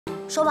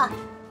说吧，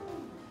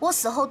我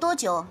死后多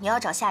久你要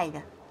找下一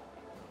任？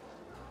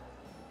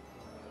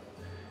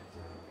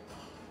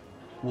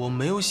我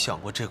没有想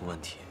过这个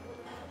问题。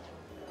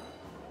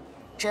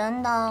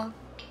真的？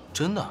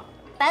真的。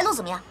白鹿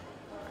怎么样？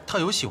他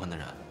有喜欢的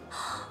人。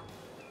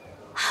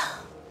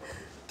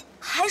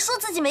还说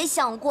自己没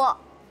想过。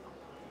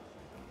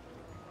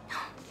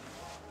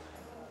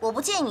我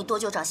不建议你多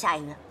久找下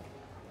一任，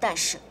但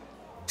是，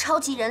超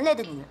级人类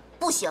的女人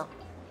不行。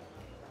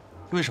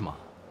为什么？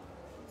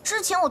之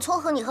前我撮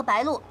合你和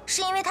白鹿，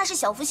是因为她是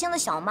小福星的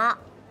小妈，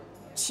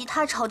其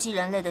他超级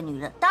人类的女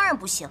人当然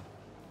不行。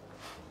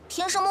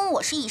凭什么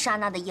我是一刹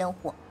那的烟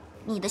火，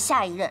你的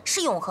下一任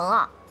是永恒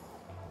啊？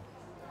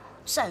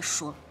再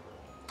说了，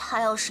他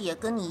要是也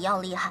跟你一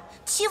样厉害，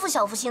欺负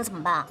小福星怎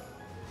么办啊？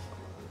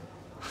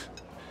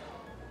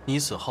你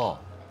死后，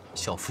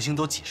小福星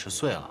都几十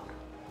岁了。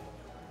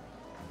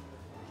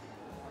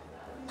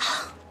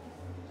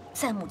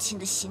在母亲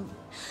的心里，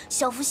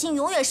小福星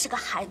永远是个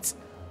孩子。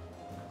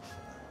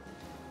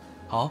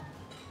好，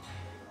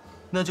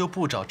那就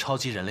不找超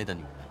级人类的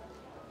女人。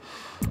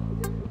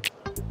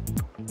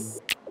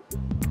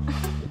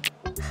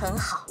很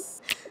好，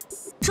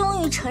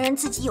终于承认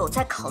自己有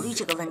在考虑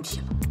这个问题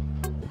了。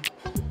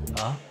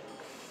啊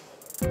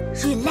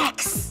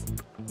 ？Relax，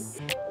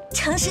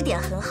 诚实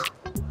点很好。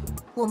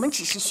我们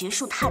只是学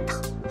术探讨，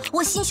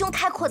我心胸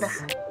开阔得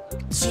很，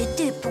绝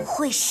对不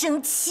会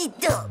生气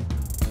的。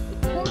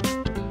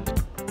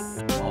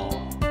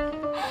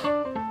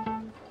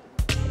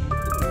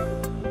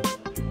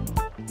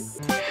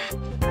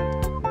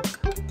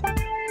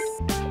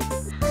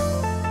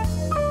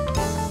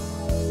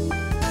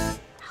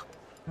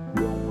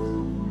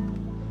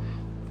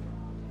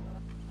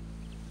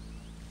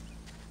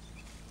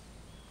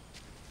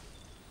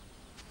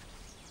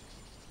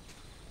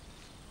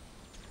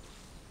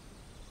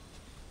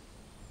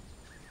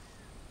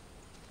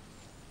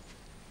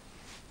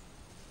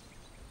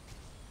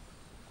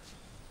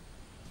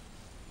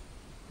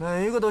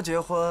每一个都结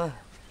婚，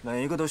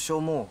每一个都休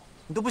沐，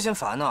你都不嫌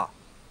烦呐？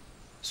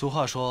俗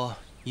话说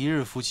“一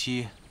日夫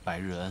妻百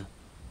日恩”，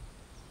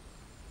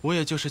我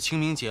也就是清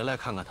明节来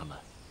看看他们。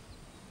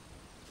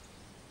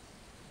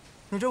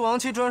你这亡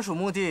妻专属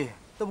墓地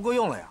都不够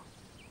用了呀？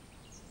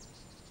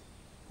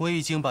我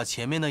已经把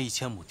前面的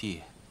1000亩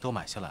地都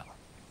买下来了。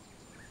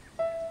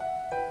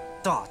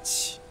大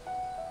气。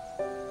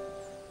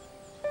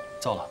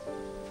糟了，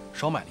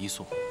少买了1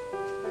束。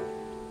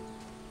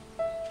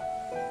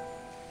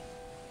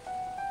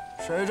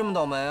谁这么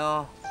倒霉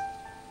啊？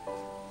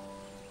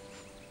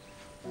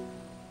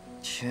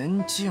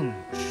田径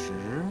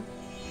直。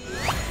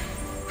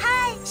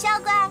嗨，小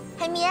乖，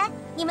海绵，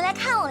你们来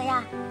看我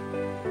呀！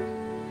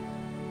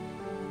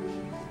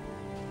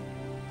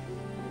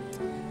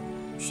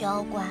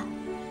小乖，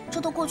这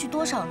都过去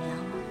多少年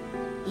了，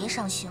别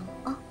伤心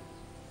啊。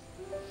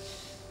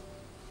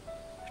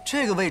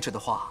这个位置的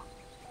话，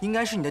应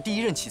该是你的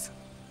第1任妻子。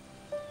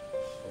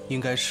应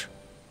该是。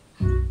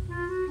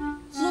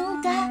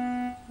应该？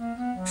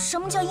什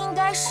么叫应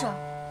该是？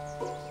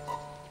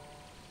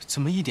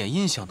怎么一点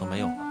印象都没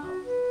有了呢？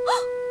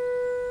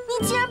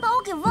你竟然把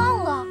我给忘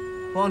了！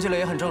忘记了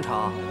也很正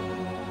常，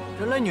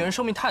人类女人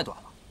寿命太短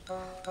了，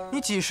你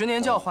几十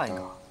年就要换一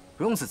个，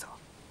不用自责。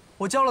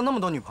我交了那么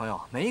多女朋友，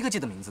没一个记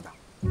得名字的。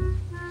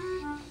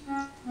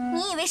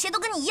你以为谁都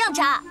跟你一样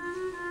渣？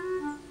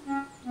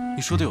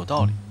你说的有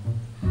道理。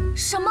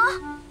什么？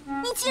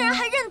你竟然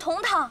还认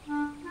同他？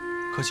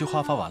可惜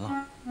花发完了。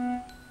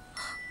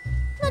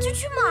那就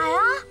去买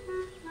啊！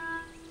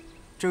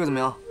这个怎么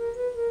样？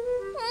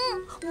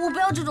我不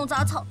要这种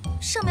杂草，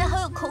上面还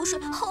有口水，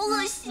好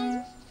恶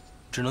心。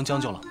只能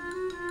将就了。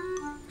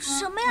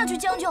什么呀？去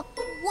将就？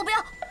我不要，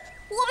我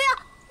不要！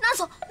拿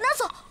走，拿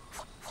走！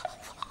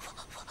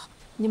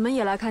你们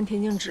也来看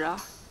田径直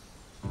啊？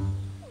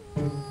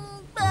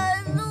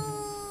白鹿，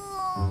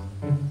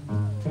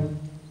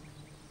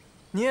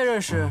你也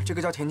认识这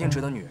个叫田径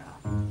直的女人？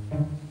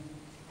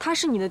她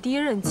是你的第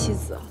1任妻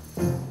子。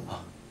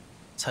啊，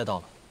猜到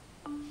了。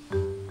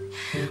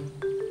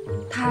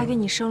她还给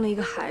你生了一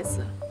个孩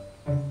子。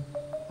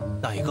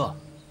哪一个？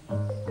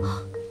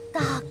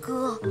大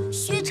哥，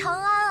薛长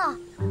安啊，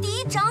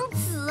第1长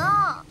子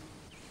啊。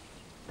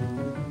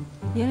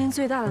年龄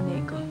最大的那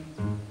个。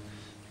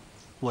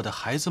我的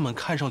孩子们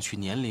看上去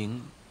年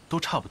龄都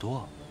差不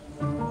多。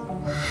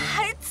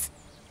孩子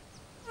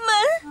们？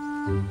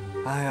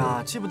哎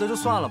呀，记不得就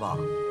算了吧。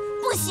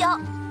不行，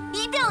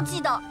一定要记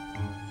得。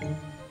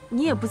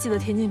你也不记得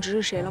田径直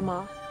是谁了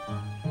吗？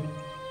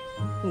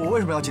我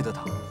为什么要记得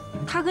他？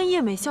他跟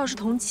叶美笑是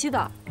同期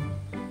的。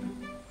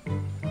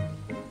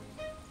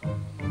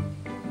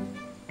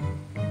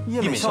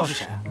叶美笑是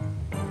谁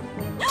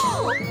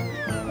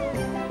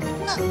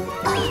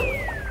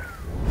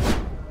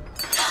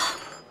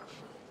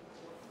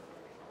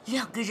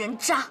？2个人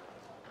渣，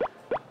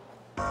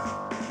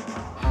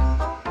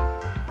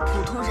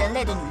普通人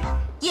类的女人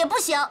也不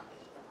行。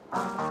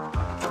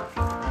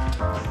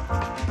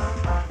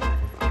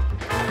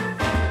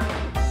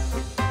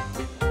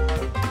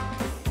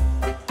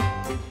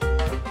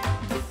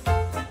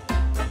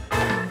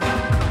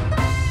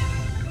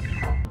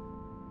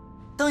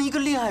当一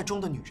个恋爱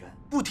中的女人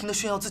不停地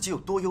炫耀自己有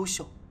多优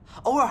秀，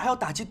偶尔还要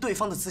打击对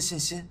方的自信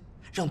心，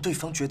让对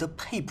方觉得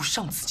配不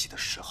上自己的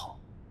时候，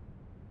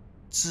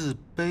自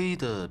卑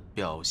的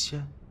表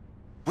现？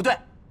不对，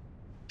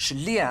是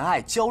恋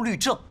爱焦虑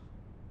症。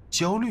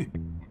焦虑？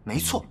没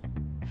错，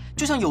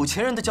就像有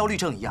钱人的焦虑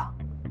症一样，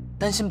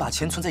担心把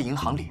钱存在银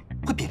行里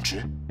会贬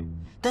值，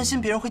担心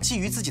别人会觊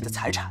觎自己的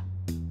财产，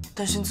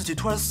担心自己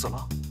突然死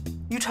了，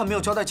遗产没有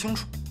交代清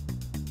楚。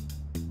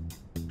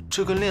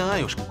这跟恋爱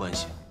有什么关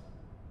系？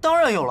当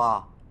然有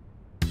了。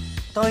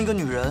当一个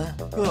女人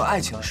拥有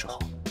爱情的时候，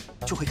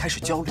就会开始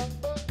焦虑：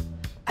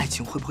爱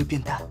情会不会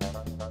变淡？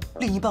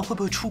另一半会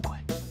不会出轨？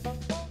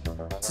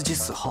自己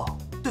死后，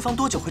对方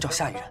多久会找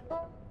下一任？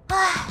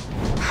唉，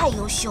太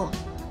优秀了，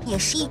也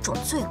是一种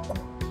罪过。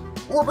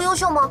我不优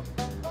秀吗？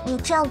你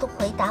这样的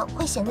回答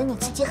会显得你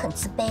自己很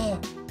自卑。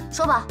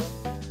说吧，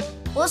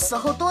我死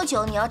后多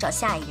久你要找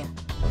下一任？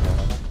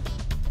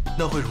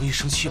那会容易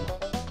生气吗？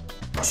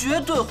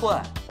绝对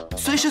会，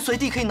随时随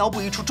地可以脑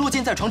补一出捉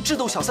奸在床、智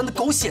斗小三的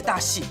狗血大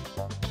戏。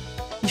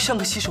你上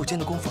个洗手间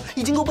的功夫，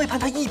已经够背叛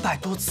他100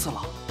多次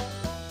了。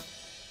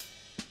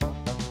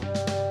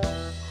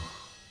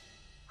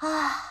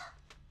啊，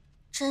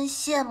真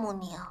羡慕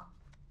你啊！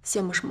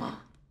羡慕什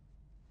么？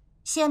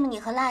羡慕你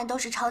和赖都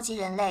是超级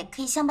人类，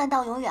可以相伴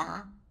到永远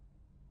啊！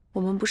我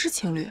们不是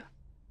情侣。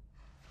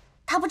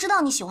他不知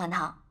道你喜欢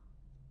他，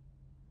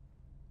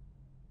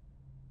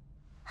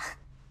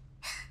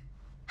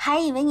还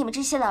以为你们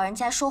这些老人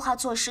家说话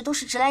做事都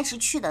是直来直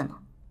去的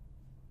呢。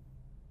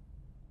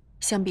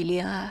相比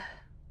恋爱，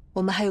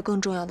我们还有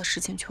更重要的事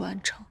情去完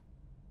成。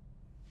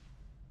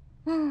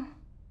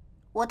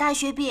我大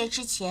学毕业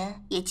之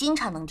前也经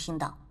常能听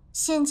到“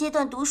现阶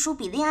段读书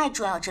比恋爱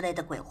重要”之类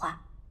的鬼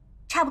话，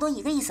差不多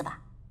一个意思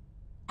吧。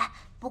哎，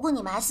不过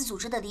你们 S 组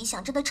织的理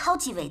想真的超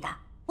级伟大，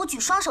我举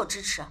双手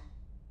支持。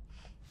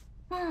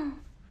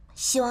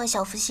希望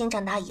小福星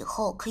长大以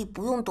后可以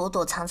不用躲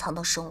躲藏藏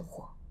的生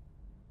活。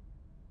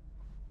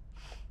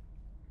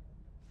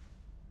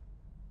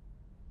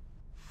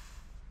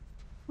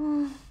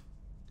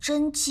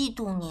真嫉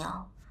妒你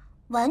啊！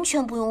完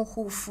全不用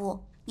护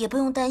肤，也不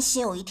用担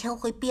心有一天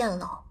会变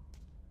老。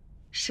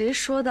谁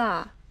说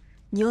的？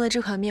你用的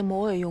这款面膜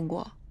我也用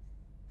过。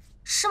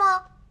是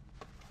吗？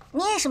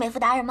你也是美肤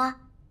达人吗？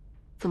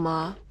怎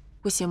么，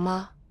不行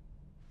吗？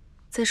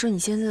再说你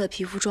现在的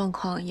皮肤状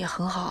况也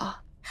很好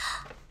啊。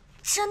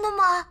真的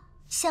吗？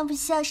像不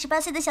像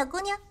18岁的小姑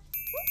娘？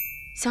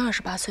像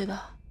28岁的。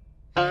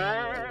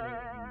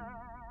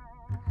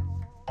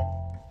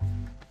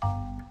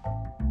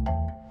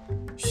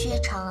薛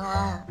长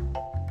安，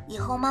以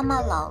后妈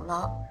妈老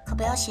了，可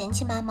不要嫌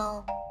弃妈妈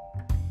哦。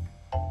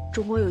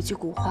中国有句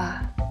古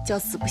话叫“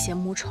子不嫌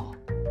母丑”。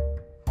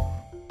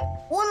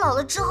我老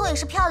了之后也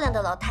是漂亮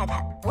的老太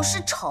太，不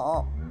是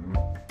丑。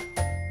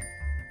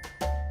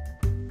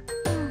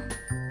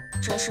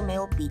真是没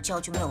有比较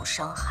就没有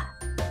伤害。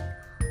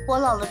我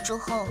老了之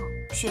后，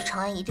薛长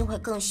安一定会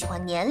更喜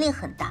欢年龄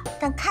很大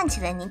但看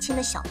起来年轻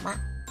的小妈。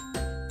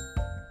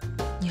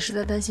你是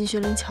在担心薛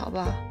灵乔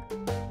吧？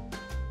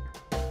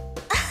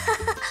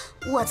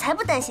我才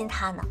不担心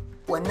他呢，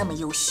我那么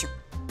优秀。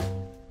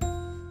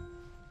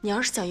你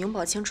要是想永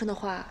葆青春的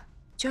话，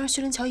就让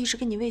薛灵乔一直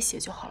给你喂血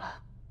就好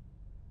了。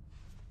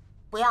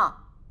不要，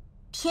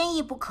天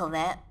意不可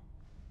违，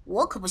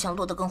我可不想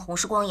落得跟洪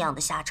世光一样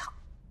的下场。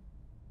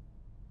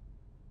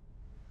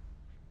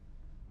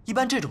一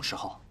般这种时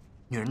候，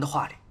女人的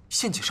话里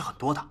陷阱是很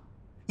多的，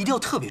一定要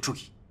特别注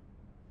意。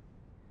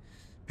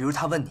比如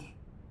他问你：“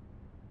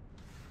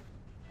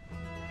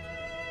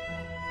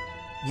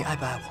你爱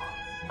不爱我？”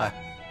爱。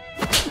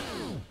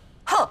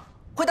哼，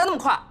回答那么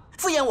快，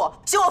敷衍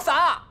我，嫌我烦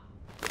啊！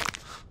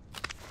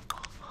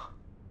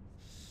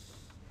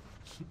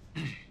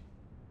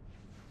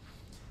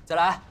再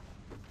来，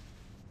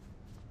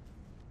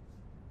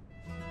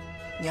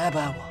你爱不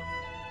爱我？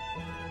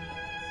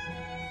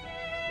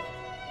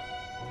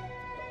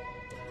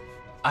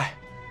爱。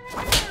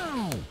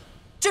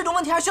这种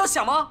问题还需要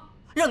想吗？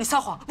让你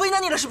撒谎，为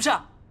难你了是不是？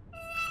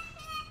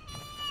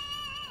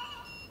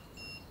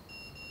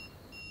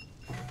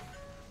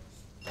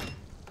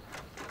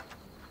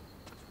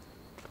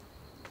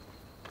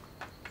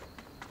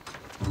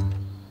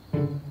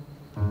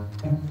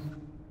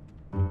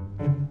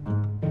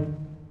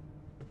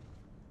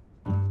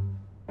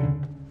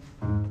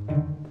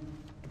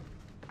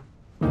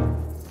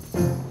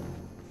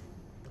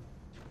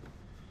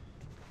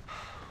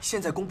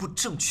现在公布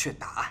正确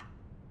答案。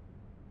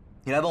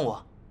你来问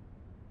我，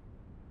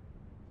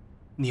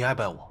你爱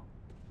不爱我？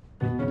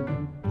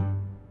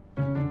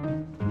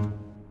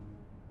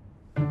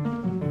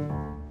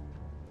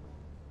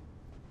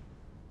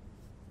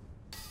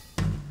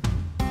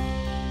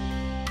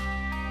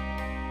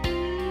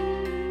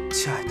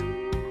亲爱的，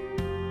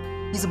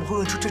你怎么会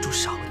问出这种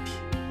傻问题？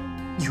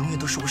你永远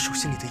都是我手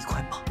心里的一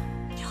块宝。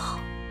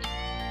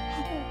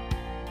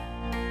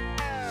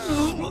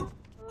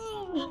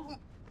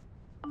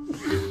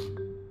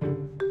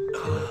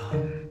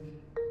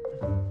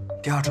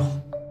第二种，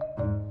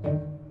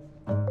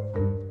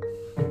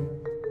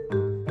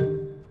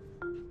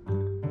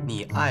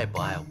爱不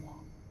爱我？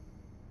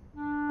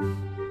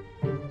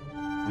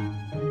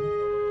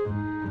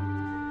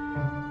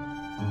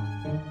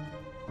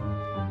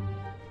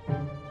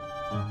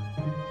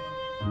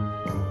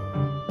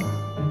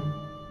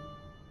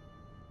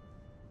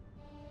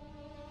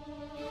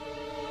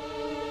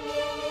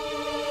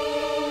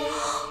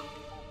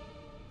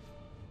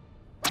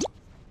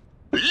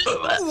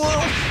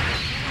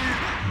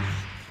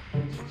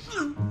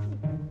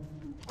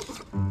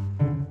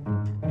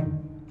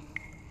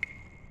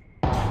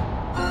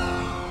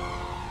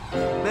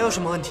没有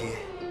什么问题，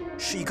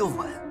是一个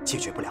吻解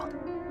决不了的。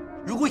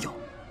如果有，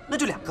那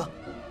就2个。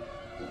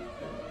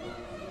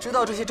知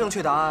道这些正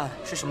确答案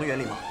是什么原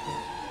理吗？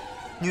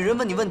女人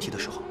问你问题的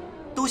时候，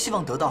都希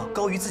望得到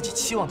高于自己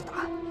期望的答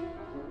案。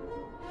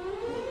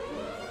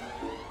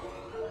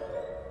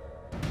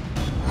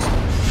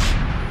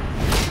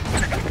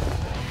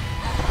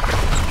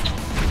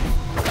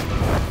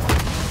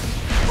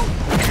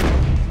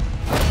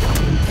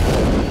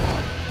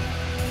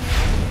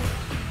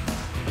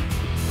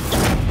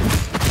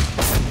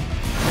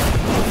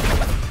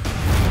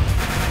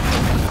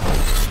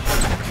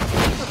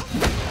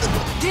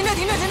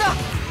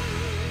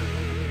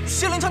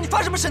谢灵长，你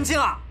发什么神经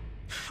啊？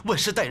万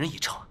事待人以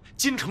诚，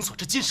精诚所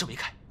至，金石为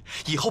开。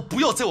以后不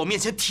要在我面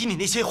前提你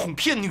那些哄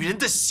骗女人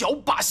的小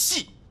把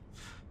戏。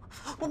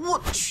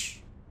我去！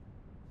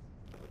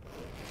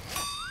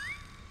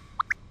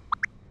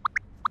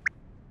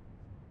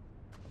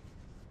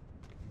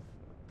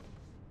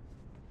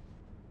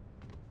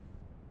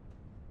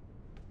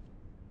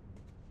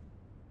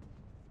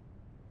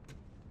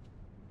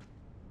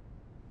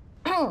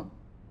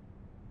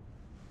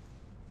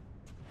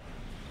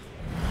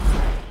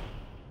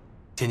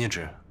田静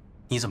之，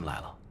你怎么来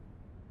了？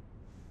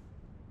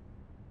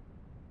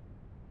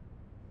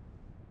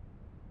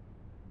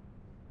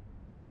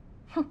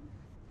哼，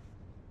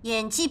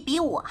演技比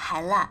我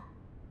还烂。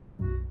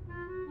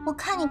我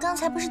看你刚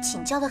才不是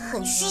请教的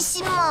很虚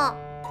心吗？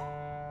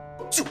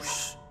就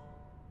是。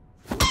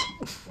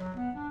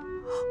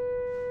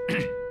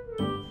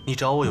你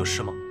找我有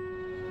事吗？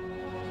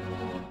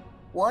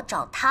我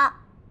找他。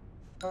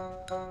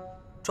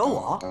找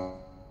我？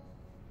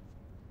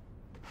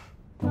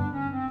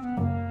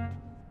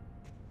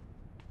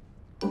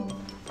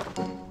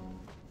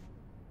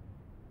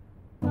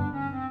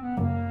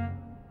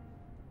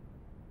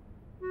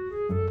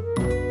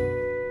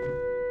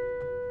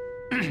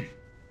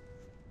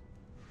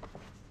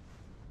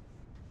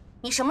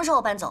你什么时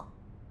候搬走？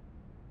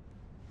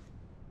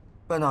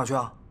搬哪去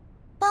啊？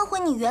搬回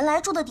你原来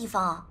住的地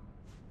方啊！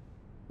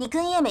你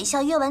跟叶美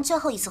笑约完最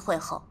后一次会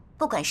后，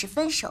不管是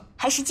分手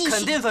还是继续，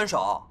肯定分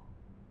手。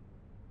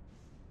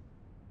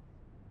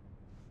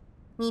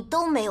你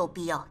都没有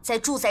必要再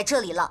住在这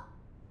里了。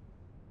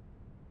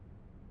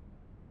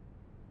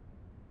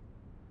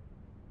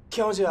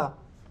田小姐，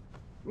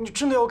你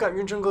真的要赶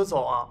运真哥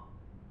走啊？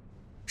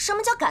什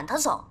么叫赶他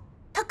走？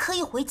他可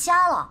以回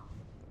家了。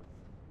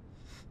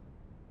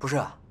不是，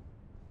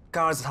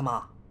干儿子他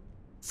妈，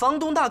房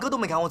东大哥都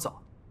没赶我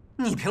走，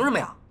你凭什么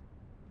呀？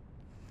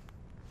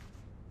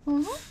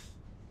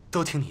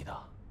都听你的。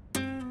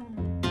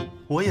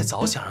我也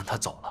早想让他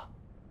走了。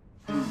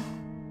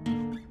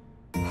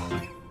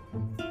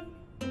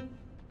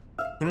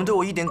你们对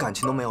我一点感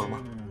情都没有了吗？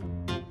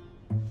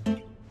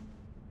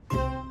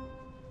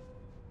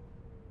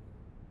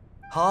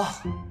好，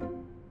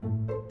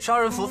杀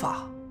人伏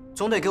法，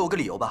总得给我个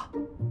理由吧？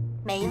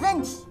没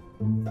问题，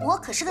我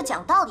可是个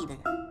讲道理的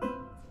人。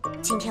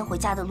今天回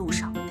家的路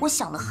上，我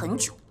想了很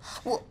久。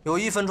有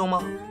1分钟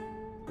吗？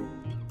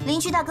邻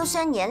居大哥虽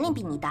然年龄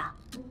比你大，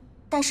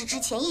但是之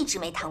前一直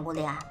没谈过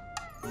恋爱。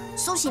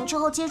苏醒之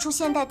后接触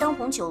现代灯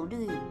红酒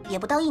绿，也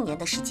不到1年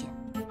的时间，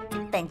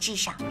本质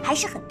上还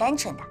是很单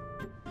纯的。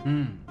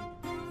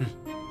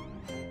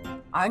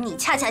而你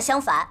恰恰相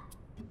反，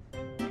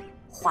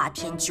花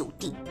天酒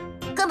地，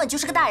根本就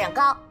是个大染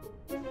缸。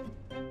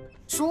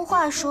俗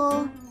话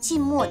说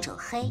近墨者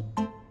黑，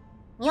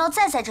你要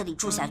再在这里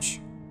住下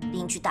去，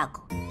邻居大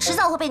哥迟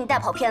早会被你带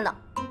跑偏的。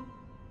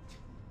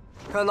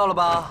看到了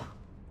吧，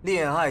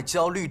恋爱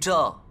焦虑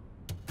症。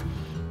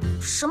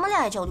什么恋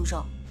爱焦虑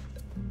症？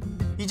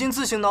已经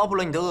自行脑补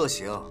了你的恶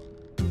行，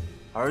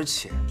而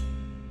且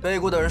背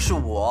锅的人是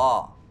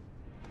我。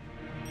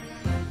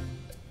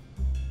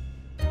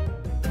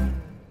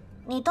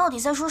你到底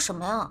在说什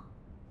么呀？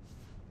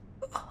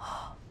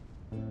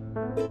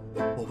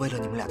我为了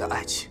你们俩的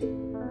爱情，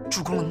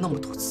助攻了那么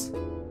多次，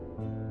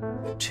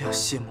这样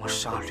卸磨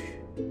杀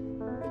驴，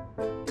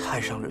太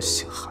让人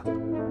心寒了。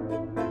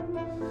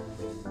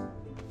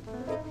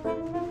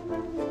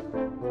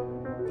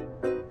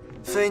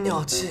飞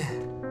鸟尽，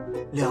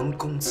良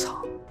弓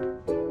藏；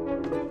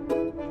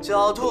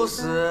狡兔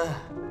死，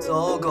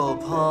走狗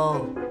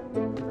烹。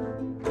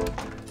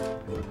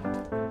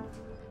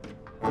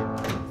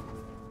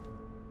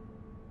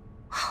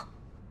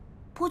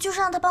不就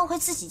是让他搬回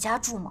自己家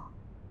住吗？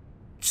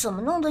怎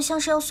么弄得像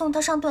是要送他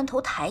上断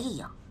头台一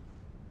样？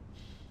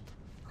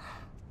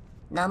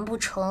难不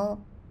成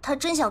他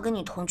真想跟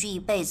你同居一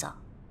辈子？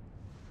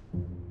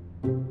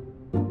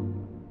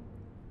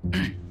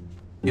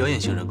表演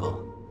型人格，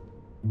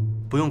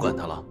不用管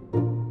他了。